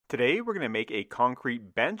Today we're going to make a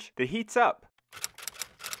concrete bench that heats up.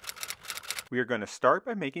 We are going to start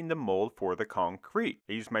by making the mold for the concrete.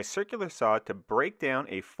 I used my circular saw to break down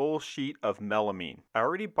a full sheet of melamine. I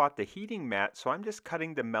already bought the heating mat, so I'm just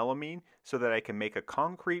cutting the melamine so that I can make a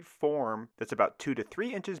concrete form that's about 2 to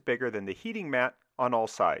 3 inches bigger than the heating mat on all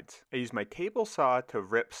sides. I used my table saw to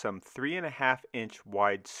rip some 3.5-inch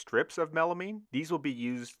wide strips of melamine. These will be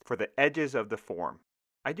used for the edges of the form.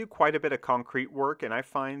 I do quite a bit of concrete work, and I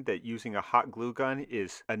find that using a hot glue gun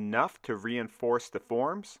is enough to reinforce the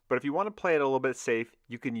forms, but if you want to play it a little bit safe,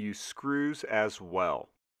 you can use screws as well.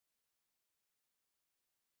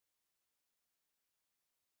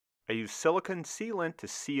 I use silicone sealant to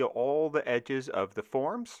seal all the edges of the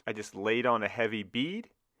forms. I just laid on a heavy bead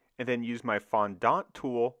and then use my fondant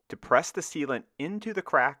tool to press the sealant into the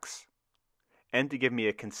cracks and to give me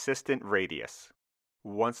a consistent radius.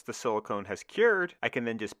 Once the silicone has cured, I can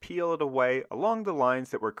then just peel it away along the lines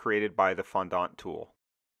that were created by the fondant tool.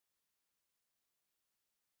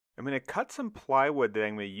 I'm going to cut some plywood that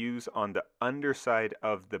I'm going to use on the underside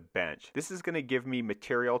of the bench. This is going to give me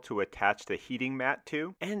material to attach the heating mat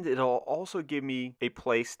to, and it'll also give me a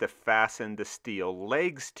place to fasten the steel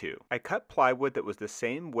legs to. I cut plywood that was the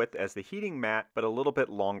same width as the heating mat, but a little bit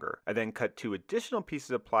longer. I then cut 2 additional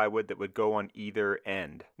pieces of plywood that would go on either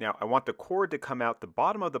end. Now, I want the cord to come out the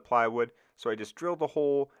bottom of the plywood, so I just drilled a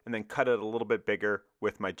hole and then cut it a little bit bigger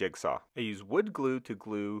with my jigsaw. I use wood glue to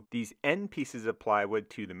glue these end pieces of plywood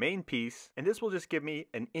to the main piece, and this will just give me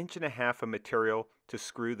 1.5 inches of material to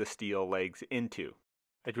screw the steel legs into.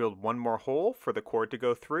 I drilled one more hole for the cord to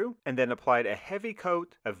go through, and then applied a heavy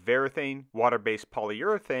coat of varathane water-based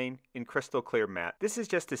polyurethane in crystal clear matte. This is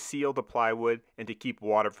just to seal the plywood and to keep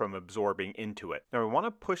water from absorbing into it. Now we want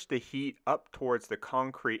to push the heat up towards the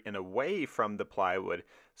concrete and away from the plywood,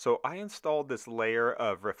 so I installed this layer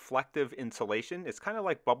of reflective insulation. It's kind of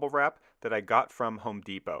like bubble wrap that I got from Home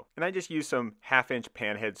Depot. And I just used some 1/2-inch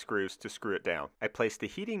panhead screws to screw it down. I placed the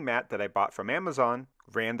heating mat that I bought from Amazon,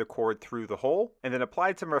 ran the cord through the hole, and then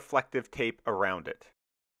applied some reflective tape around it.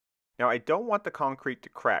 Now I don't want the concrete to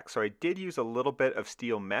crack, so I did use a little bit of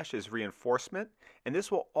steel mesh as reinforcement, and this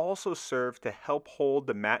will also serve to help hold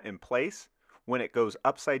the mat in place when it goes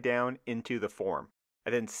upside down into the form. I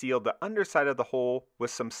then sealed the underside of the hole with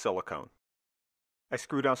some silicone. I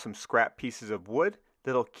screwed on some scrap pieces of wood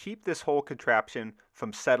that'll keep this whole contraption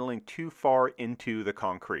from settling too far into the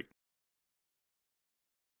concrete.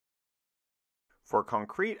 For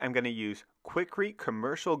concrete, I'm going to use Quikrete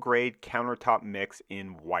commercial grade countertop mix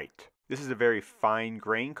in white. This is a very fine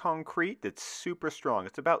grain concrete that's super strong.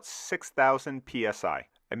 It's about 6,000 psi.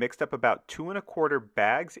 I mixed up about 2¼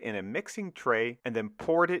 bags in a mixing tray and then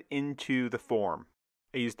poured it into the form.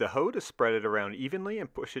 I used a hoe to spread it around evenly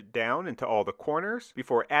and push it down into all the corners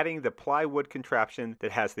before adding the plywood contraption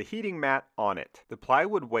that has the heating mat on it. The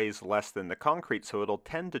plywood weighs less than the concrete, so it'll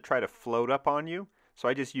tend to try to float up on you, so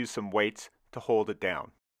I just used some weights to hold it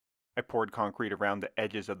down. I poured concrete around the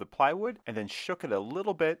edges of the plywood and then shook it a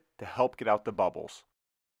little bit to help get out the bubbles.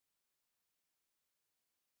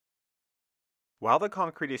 While the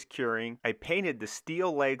concrete is curing, I painted the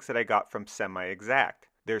steel legs that I got from Semi Exact.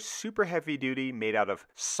 They're super heavy duty, made out of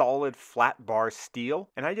solid flat bar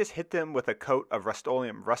steel, and I just hit them with a coat of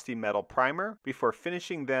Rust-Oleum Rusty Metal Primer before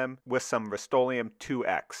finishing them with some Rust-Oleum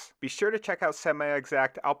 2X. Be sure to check out Semi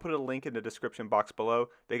Exact. I'll put a link in the description box below.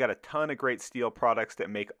 They got a ton of great steel products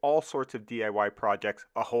that make all sorts of DIY projects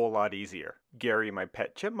a whole lot easier. Gary, my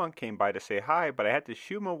pet chipmunk, came by to say hi, but I had to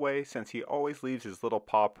shoo him away since he always leaves his little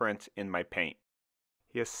paw prints in my paint.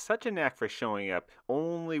 He has such a knack for showing up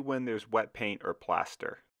only when there's wet paint or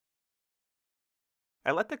plaster.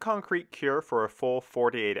 I let the concrete cure for a full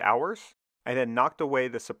 48 hours. I then knocked away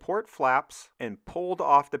the support flaps and pulled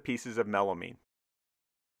off the pieces of melamine.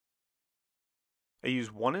 I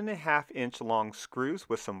used 1.5-inch long screws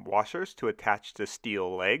with some washers to attach the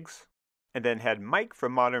steel legs, and then had Mike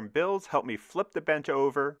from Modern Builds help me flip the bench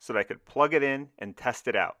over so that I could plug it in and test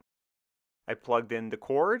it out. I plugged in the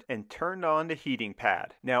cord and turned on the heating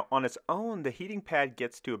pad. Now on its own, the heating pad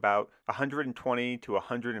gets to about 120 to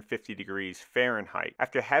 150 degrees Fahrenheit.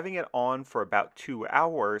 After having it on for about 2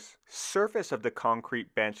 hours, surface of the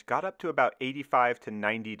concrete bench got up to about 85 to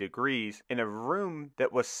 90 degrees in a room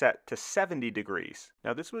that was set to 70 degrees.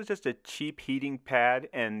 Now this was just a cheap heating pad,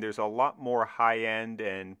 and there's a lot more high-end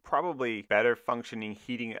and probably better functioning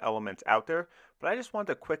heating elements out there, but I just wanted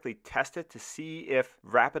to quickly test it to see if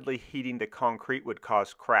rapidly heating the concrete would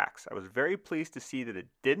cause cracks. I was very pleased to see that it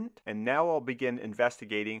didn't, and now I'll begin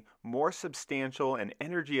investigating more substantial and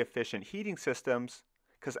energy efficient heating systems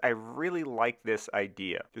because I really like this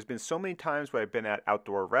idea. There's been so many times where I've been at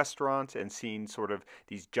outdoor restaurants and seen sort of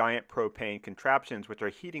these giant propane contraptions which are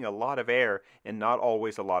heating a lot of air and not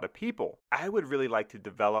always a lot of people. I would really like to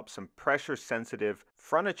develop some pressure sensitive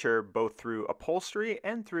furniture both through upholstery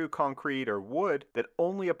and through concrete or wood that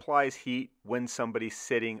only applies heat when somebody's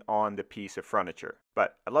sitting on the piece of furniture.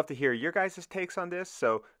 But I'd love to hear your guys' takes on this,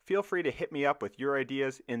 so feel free to hit me up with your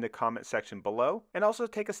ideas in the comment section below, and also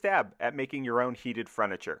take a stab at making your own heated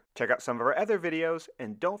furniture. Check out some of our other videos,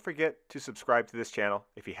 and don't forget to subscribe to this channel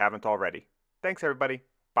if you haven't already. Thanks everybody.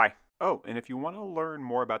 Bye. Oh, and if you want to learn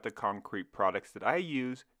more about the concrete products that I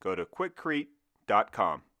use, go to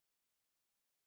Quikrete.com.